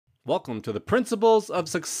Welcome to the Principles of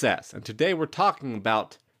Success, and today we're talking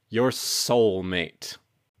about your soulmate.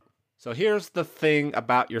 So here's the thing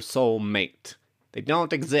about your soulmate. They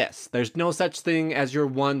don't exist. There's no such thing as your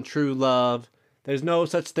one true love. There's no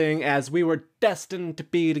such thing as we were destined to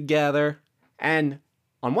be together. And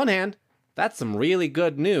on one hand, that's some really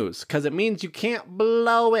good news, because it means you can't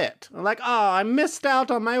blow it. Like, oh, I missed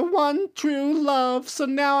out on my one true love, so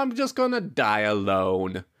now I'm just gonna die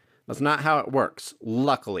alone. That's not how it works,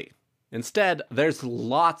 luckily. Instead, there's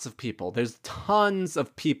lots of people, there's tons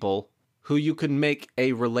of people who you can make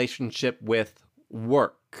a relationship with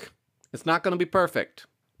work. It's not going to be perfect,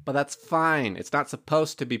 but that's fine. It's not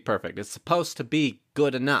supposed to be perfect. It's supposed to be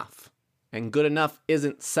good enough. And good enough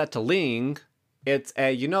isn't settling. It's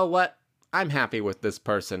you know what? I'm happy with this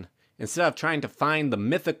person. Instead of trying to find the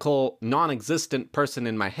mythical, non-existent person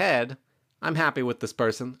in my head, I'm happy with this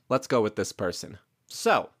person. Let's go with this person.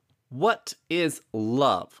 So, what is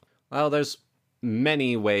love? Well, there's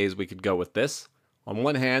many ways we could go with this. On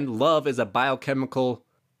one hand, love is a biochemical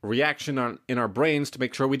reaction in our brains to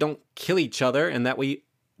make sure we don't kill each other and that we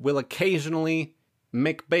will occasionally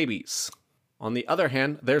make babies. On the other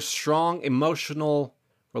hand, there's strong emotional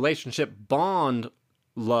relationship bond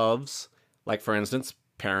loves, like for instance,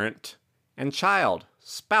 parent and child,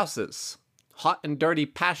 spouses, hot and dirty,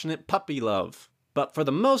 passionate puppy love. But for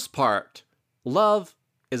the most part, love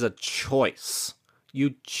is a choice.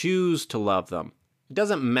 You choose to love them. It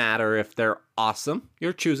doesn't matter if they're awesome,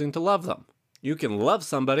 you're choosing to love them. You can love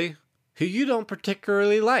somebody who you don't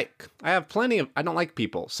particularly like. I don't like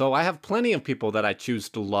people, so I have plenty of people that I choose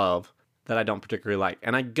to love that I don't particularly like.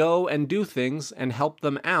 And I go and do things and help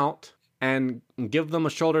them out and give them a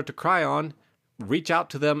shoulder to cry on, reach out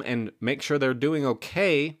to them and make sure they're doing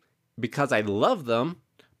okay because I love them.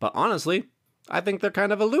 But honestly, I think they're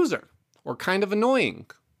kind of a loser or kind of annoying.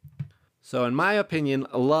 So in my opinion,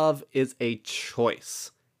 love is a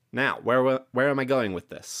choice. Now, where am I going with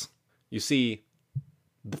this? You see,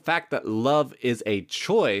 the fact that love is a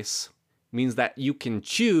choice means that you can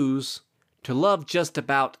choose to love just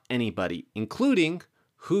about anybody, including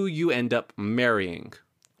who you end up marrying,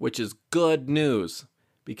 which is good news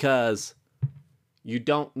because you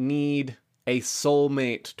don't need a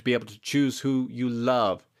soulmate to be able to choose who you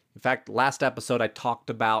love. In fact, last episode I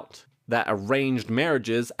talked about that arranged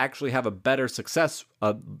marriages actually have a better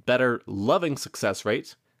loving success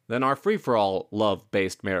rate than our free-for-all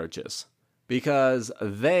love-based marriages. Because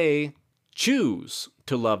they choose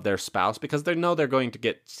to love their spouse because they know they're going to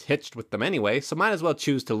get hitched with them anyway, so might as well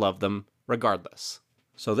choose to love them regardless.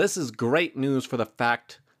 So this is great news for the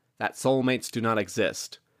fact that soulmates do not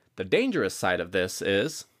exist. The dangerous side of this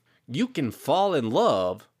is you can fall in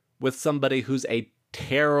love with somebody who's a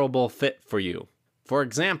terrible fit for you. For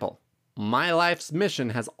example, my life's mission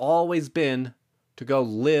has always been to go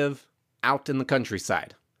live out in the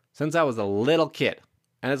countryside since I was a little kid.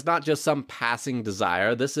 And it's not just some passing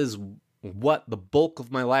desire. This is what the bulk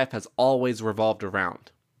of my life has always revolved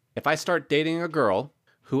around. If I start dating a girl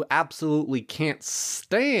who absolutely can't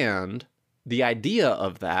stand the idea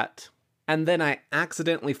of that, and then I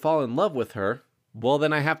accidentally fall in love with her, well,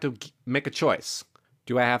 then I have to make a choice.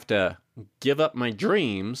 Do I have to give up my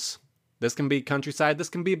dreams? This can be countryside, this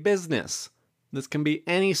can be business. This can be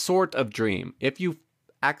any sort of dream. If you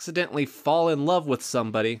accidentally fall in love with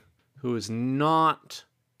somebody who is not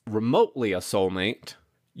remotely a soulmate,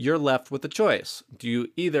 you're left with a choice. Do you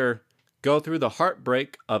either go through the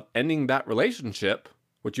heartbreak of ending that relationship,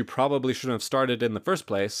 which you probably shouldn't have started in the first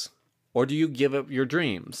place, or do you give up your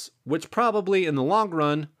dreams, which probably in the long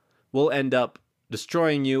run will end up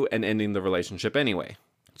destroying you and ending the relationship anyway.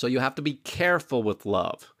 So you have to be careful with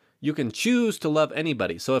love. You can choose to love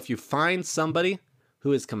anybody. So if you find somebody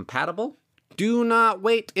who is compatible, do not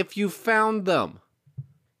wait if you found them.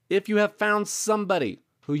 If you have found somebody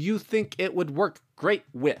who you think it would work great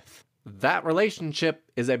with, that relationship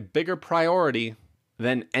is a bigger priority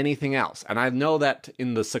than anything else. And I know that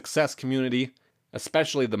in the success community,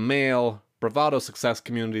 especially the male bravado success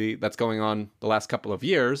community that's going on the last couple of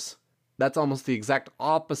years, that's almost the exact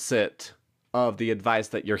opposite of the advice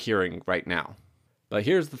that you're hearing right now. But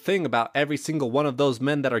here's the thing about every single one of those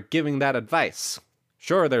men that are giving that advice.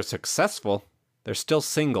 Sure, they're successful, they're still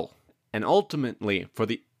single. And ultimately, for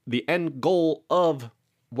the end goal of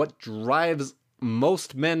what drives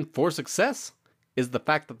most men for success is the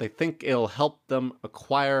fact that they think it'll help them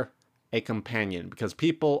acquire a companion because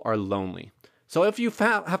people are lonely. So if you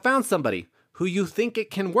have found somebody who you think it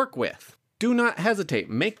can work with, do not hesitate.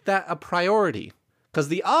 Make that a priority because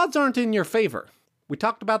the odds aren't in your favor. We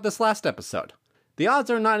talked about this last episode. The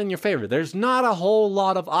odds are not in your favor. There's not a whole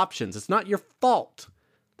lot of options. It's not your fault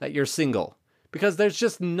that you're single because there's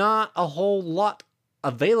just not a whole lot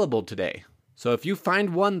available today. So if you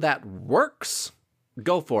find one that works,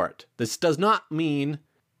 go for it. This does not mean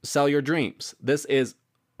sell your dreams. This is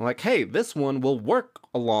like, hey, this one will work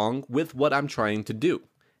along with what I'm trying to do.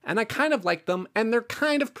 And I kind of like them, and they're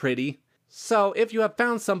kind of pretty. So if you have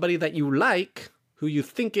found somebody that you like, who you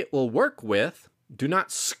think it will work with, do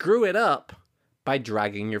not screw it up by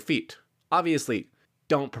dragging your feet. Obviously,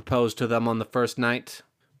 don't propose to them on the first night.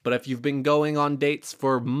 But if you've been going on dates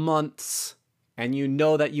for months and you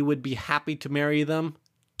know that you would be happy to marry them,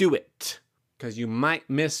 do it, because you might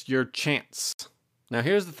miss your chance. Now,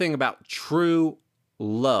 here's the thing about true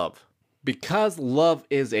love. Because love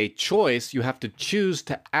is a choice, you have to choose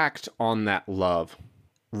to act on that love,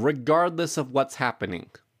 regardless of what's happening.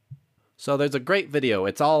 So there's a great video.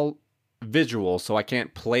 It's all visual, so I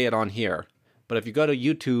can't play it on here. But if you go to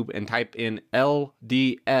YouTube and type in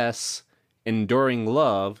LDS Enduring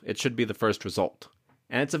Love, it should be the first result.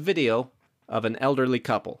 And it's a video of an elderly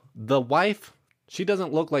couple. The wife, she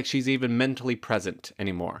doesn't look like she's even mentally present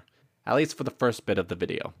anymore, at least for the first bit of the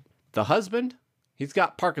video. The husband, he's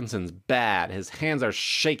got Parkinson's bad. His hands are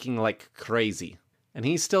shaking like crazy. And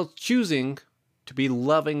he's still choosing to be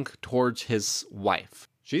loving towards his wife.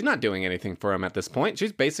 She's not doing anything for him at this point.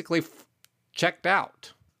 She's basically checked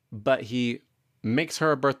out. But he makes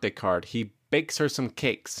her a birthday card. He bakes her some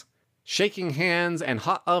cakes. Shaking hands and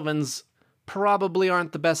hot ovens probably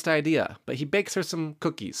aren't the best idea, but he bakes her some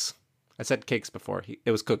cookies. I said cakes before.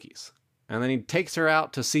 It was cookies. And then he takes her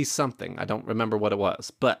out to see something. I don't remember what it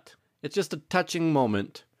was, but it's just a touching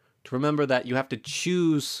moment to remember that you have to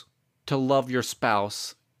choose to love your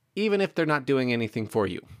spouse, even if they're not doing anything for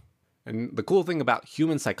you. And the cool thing about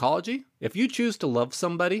human psychology, if you choose to love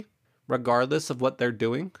somebody, regardless of what they're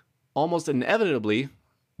doing, almost inevitably,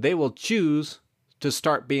 they will choose to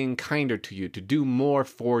start being kinder to you, to do more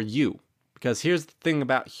for you. Because here's the thing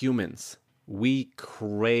about humans. We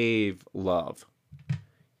crave love.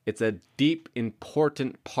 It's a deep,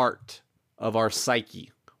 important part of our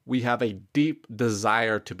psyche. We have a deep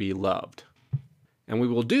desire to be loved. And we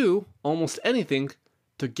will do almost anything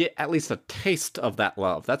to get at least a taste of that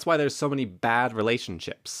love. That's why there's so many bad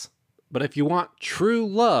relationships. But if you want true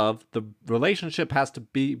love, the relationship has to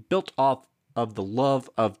be built off of the love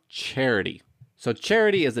of charity. So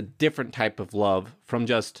charity is a different type of love from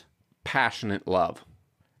just passionate love.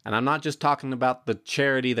 And I'm not just talking about the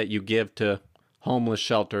charity that you give to homeless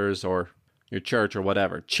shelters or your church or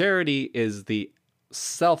whatever. Charity is the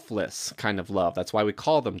selfless kind of love. That's why we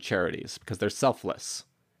call them charities, because they're selfless.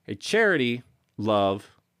 A charity love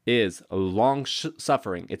is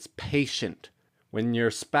long-suffering. It's patient. When your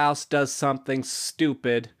spouse does something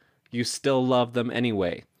stupid, you still love them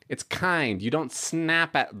anyway. It's kind. You don't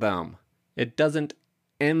snap at them. It doesn't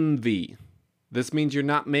envy. This means you're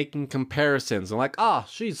not making comparisons. Like, oh,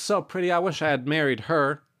 she's so pretty, I wish I had married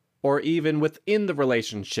her. Or even within the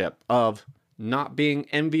relationship of not being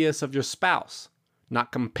envious of your spouse.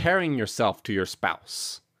 Not comparing yourself to your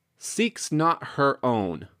spouse. Seeks not her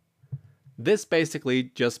own. This basically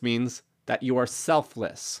just means that you are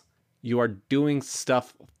selfless. You are doing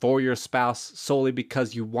stuff for your spouse solely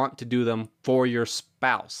because you want to do them for your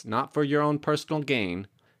spouse. Not for your own personal gain,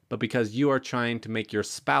 but because you are trying to make your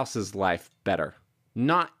spouse's life better.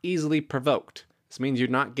 Not easily provoked. This means you're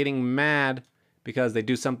not getting mad because they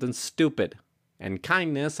do something stupid. And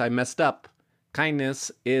kindness, I messed up.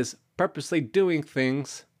 Kindness is purposely doing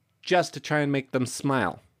things just to try and make them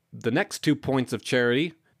smile. The next 2 points of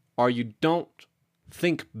charity are you don't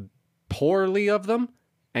think poorly of them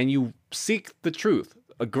and you seek the truth.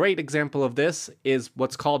 A great example of this is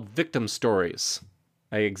what's called victim stories.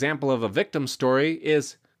 An example of a victim story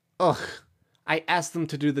is, ugh, I asked them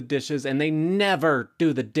to do the dishes and they never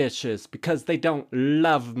do the dishes because they don't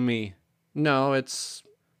love me. No,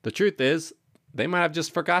 the truth is, they might have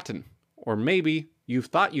just forgotten. Or maybe you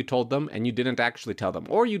thought you told them and you didn't actually tell them.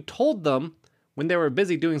 Or you told them when they were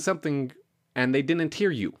busy doing something and they didn't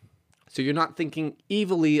hear you. So you're not thinking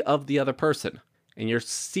evilly of the other person. And you're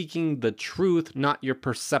seeking the truth, not your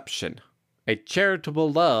perception. A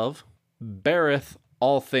charitable love beareth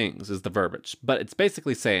all things is the verbiage. But it's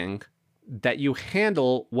basically saying that you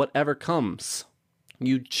handle whatever comes.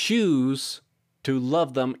 You choose to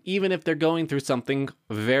love them even if they're going through something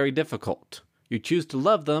very difficult. You choose to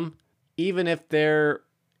love them even if they're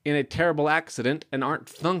in a terrible accident and aren't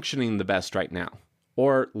functioning the best right now.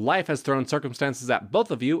 Or life has thrown circumstances at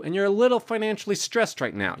both of you and you're a little financially stressed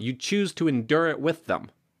right now. You choose to endure it with them.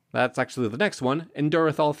 That's actually the next one.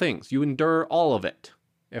 Endureth all things. You endure all of it.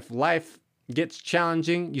 If life gets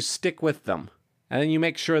challenging, you stick with them. And then you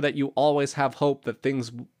make sure that you always have hope that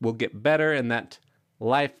things will get better and that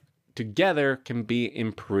life together can be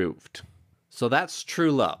improved. So that's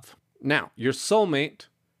true love. Now, your soulmate,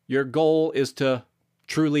 your goal is to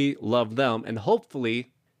truly love them, and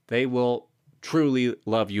hopefully they will truly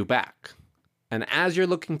love you back. And as you're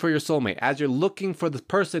looking for your soulmate, as you're looking for the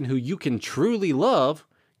person who you can truly love,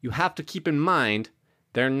 you have to keep in mind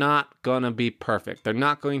they're not going to be perfect. They're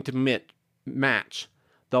not going to match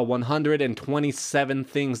the 127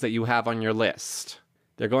 things that you have on your list.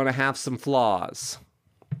 They're going to have some flaws.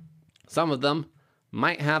 Some of them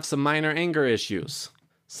might have some minor anger issues.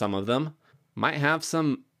 Some of them might have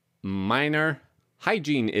some minor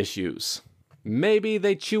hygiene issues. Maybe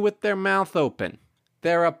they chew with their mouth open.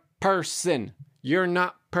 They're a person. You're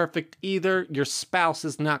not perfect either. Your spouse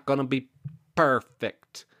is not going to be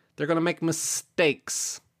perfect. They're going to make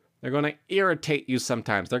mistakes. They're going to irritate you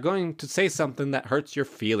sometimes. They're going to say something that hurts your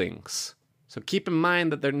feelings. So keep in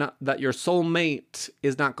mind that your soulmate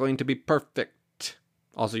is not going to be perfect.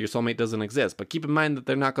 Also, your soulmate doesn't exist, but keep in mind that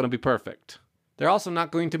they're not going to be perfect. They're also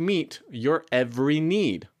not going to meet your every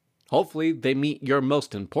need. Hopefully, they meet your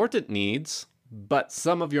most important needs, but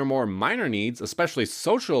some of your more minor needs, especially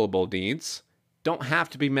sociable needs, don't have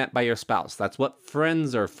to be met by your spouse. That's what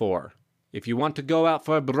friends are for. If you want to go out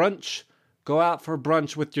for brunch, go out for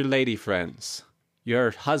brunch with your lady friends.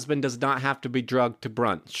 Your husband does not have to be drugged to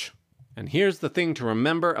brunch. And here's the thing to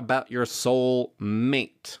remember about your soul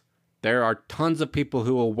mate. There are tons of people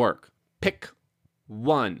who will work. Pick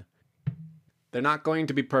one. They're not going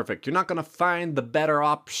to be perfect. You're not going to find the better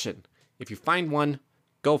option. If you find one,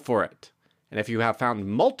 go for it. And if you have found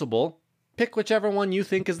multiple, pick whichever one you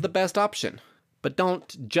think is the best option. But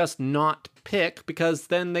don't just not pick, because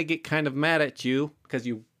then they get kind of mad at you because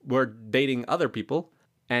you were dating other people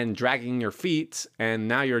and dragging your feet, and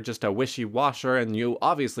now you're just a wishy-washer, and you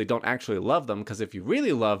obviously don't actually love them, because if you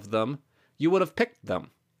really loved them, you would have picked them.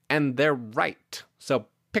 And they're right. So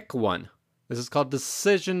pick one. This is called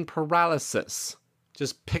decision paralysis.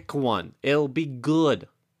 Just pick one. It'll be good.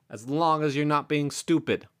 As long as you're not being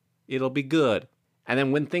stupid, it'll be good. And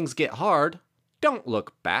then when things get hard, don't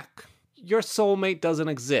look back. Your soulmate doesn't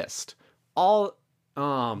exist. You're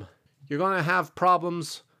going to have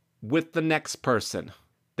problems with the next person.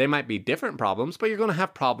 They might be different problems, but you're going to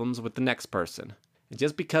have problems with the next person. And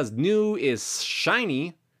just because new is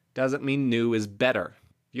shiny doesn't mean new is better.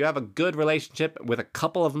 If you have a good relationship with a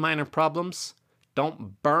couple of minor problems,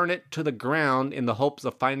 don't burn it to the ground in the hopes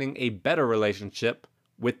of finding a better relationship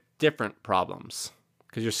with different problems.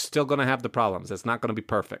 Because you're still going to have the problems. It's not going to be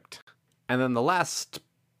perfect. And then the last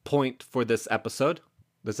point for this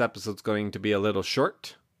episode's going to be a little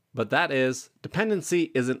short, but that is,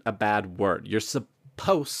 dependency isn't a bad word. You're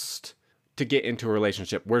supposed to get into a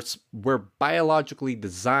relationship. We're biologically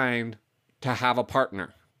designed to have a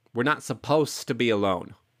partner. We're not supposed to be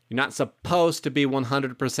alone. You're not supposed to be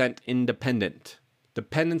 100% independent.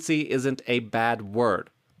 Dependency isn't a bad word.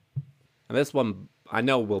 And this one I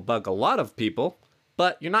know will bug a lot of people,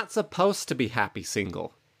 but you're not supposed to be happy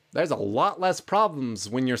single. There's a lot less problems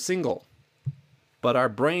when you're single. But our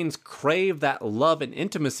brains crave that love and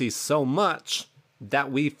intimacy so much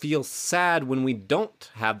that we feel sad when we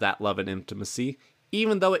don't have that love and intimacy,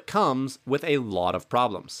 even though it comes with a lot of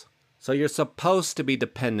problems. So you're supposed to be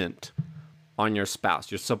dependent on your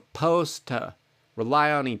spouse. You're supposed to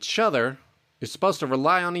rely on each other. You're supposed to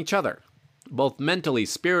rely on each other, both mentally,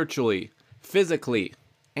 spiritually, physically,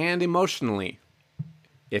 and emotionally.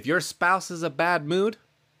 If your spouse is in a bad mood,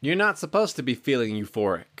 you're not supposed to be feeling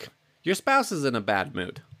euphoric. Your spouse is in a bad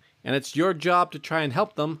mood, and it's your job to try and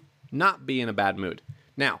help them not be in a bad mood.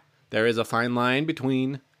 Now, there is a fine line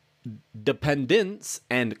between dependence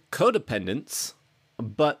and codependence,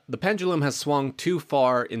 but the pendulum has swung too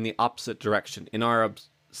far in the opposite direction. In our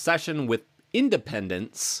obsession with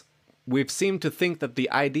independence, we've seemed to think that the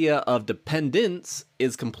idea of dependence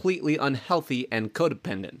is completely unhealthy and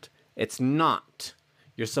codependent. It's not.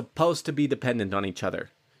 You're supposed to be dependent on each other.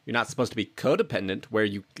 You're not supposed to be codependent, where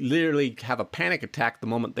you literally have a panic attack the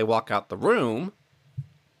moment they walk out the room.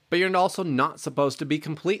 But you're also not supposed to be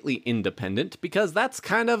completely independent, because that's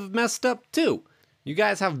kind of messed up too. You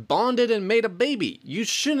guys have bonded and made a baby. You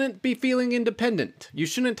shouldn't be feeling independent. You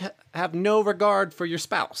shouldn't have no regard for your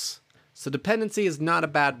spouse. So dependency is not a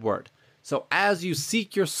bad word. So as you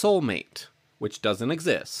seek your soulmate, which doesn't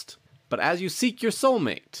exist, but as you seek your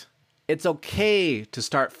soulmate, it's okay to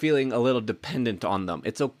start feeling a little dependent on them.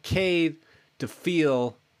 It's okay to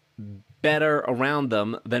feel better around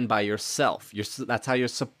them than by yourself. That's how you're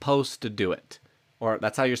supposed to do it. Or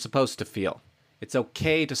that's how you're supposed to feel. It's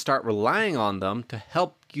okay to start relying on them to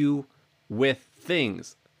help you with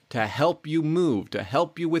things, to help you move, to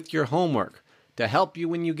help you with your homework, to help you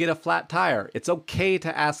when you get a flat tire. It's okay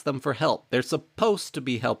to ask them for help. They're supposed to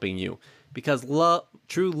be helping you because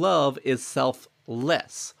true love is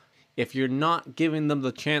selfless. If you're not giving them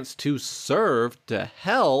the chance to serve, to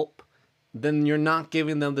help, then you're not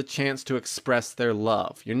giving them the chance to express their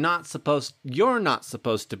love. You're not supposed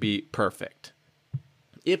to be perfect.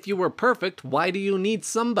 If you were perfect, why do you need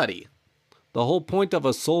somebody? The whole point of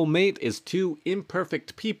a soulmate is two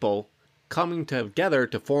imperfect people coming together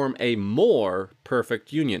to form a more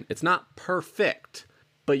perfect union. It's not perfect,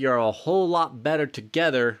 but you're a whole lot better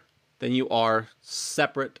together than you are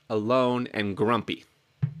separate, alone, and grumpy.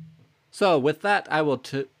 So with that, I will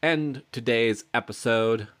end today's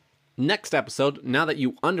episode. Next episode, now that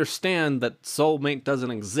you understand that soulmate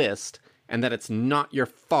doesn't exist and that it's not your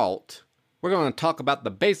fault, we're going to talk about the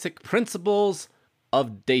basic principles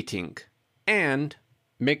of dating and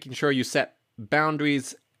making sure you set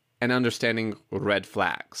boundaries and understanding red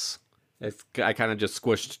flags. I kind of just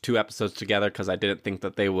squished 2 episodes together because I didn't think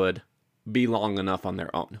that they would be long enough on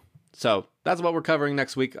their own. So that's what we're covering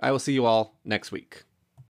next week. I will see you all next week.